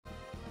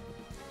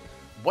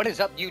What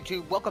is up,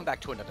 YouTube? Welcome back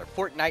to another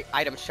Fortnite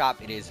item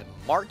shop. It is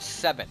March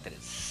 7th. It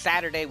is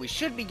Saturday. We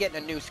should be getting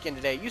a new skin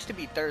today. It used to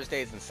be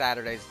Thursdays and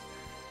Saturdays.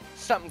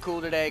 Something cool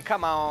today.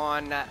 Come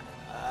on.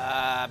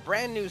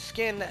 Brand new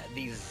skin,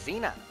 the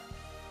Xena.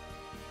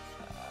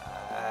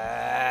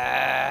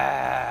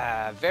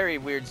 Very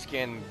weird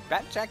skin.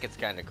 That jacket's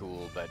kind of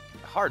cool, but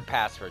hard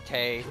pass for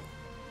Tay.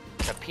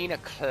 Capina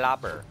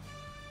Clobber.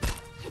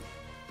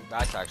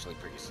 That's actually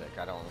pretty sick.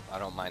 I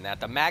don't mind that.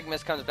 The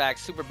Magnus comes back,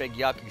 super big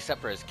yuck, except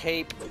for his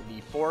cape.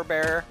 The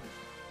Forebear,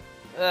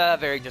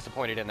 very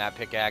disappointed in that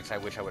pickaxe. I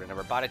wish I would have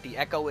never bought it. The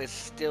Echo is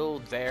still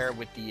there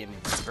with the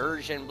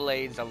inversion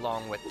blades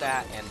along with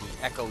that, and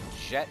the Echo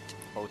Jet.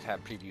 Both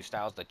have preview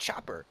styles. The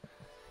Chopper,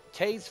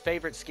 Tay's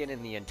favorite skin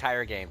in the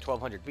entire game.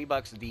 1,200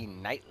 V-Bucks. The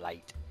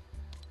Nightlight.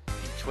 The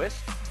Twist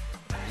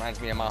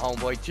reminds me of my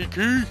homeboy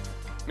Tiki.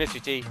 Miss you,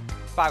 T.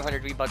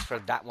 500 V-Bucks for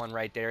that one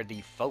right there. The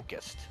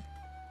Focused.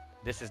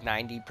 This is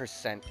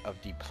 90% of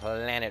the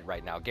planet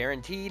right now.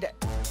 Guaranteed.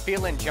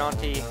 Feeling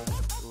jaunty.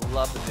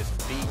 Love this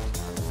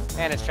beat.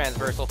 And it's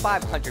transversal.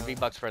 500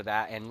 V-Bucks for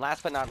that. And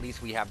last but not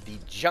least, we have the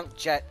Junk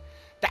Jet.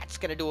 That's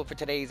going to do it for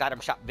today's item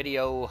shop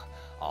video.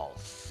 I'll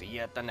see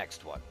you at the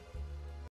next one.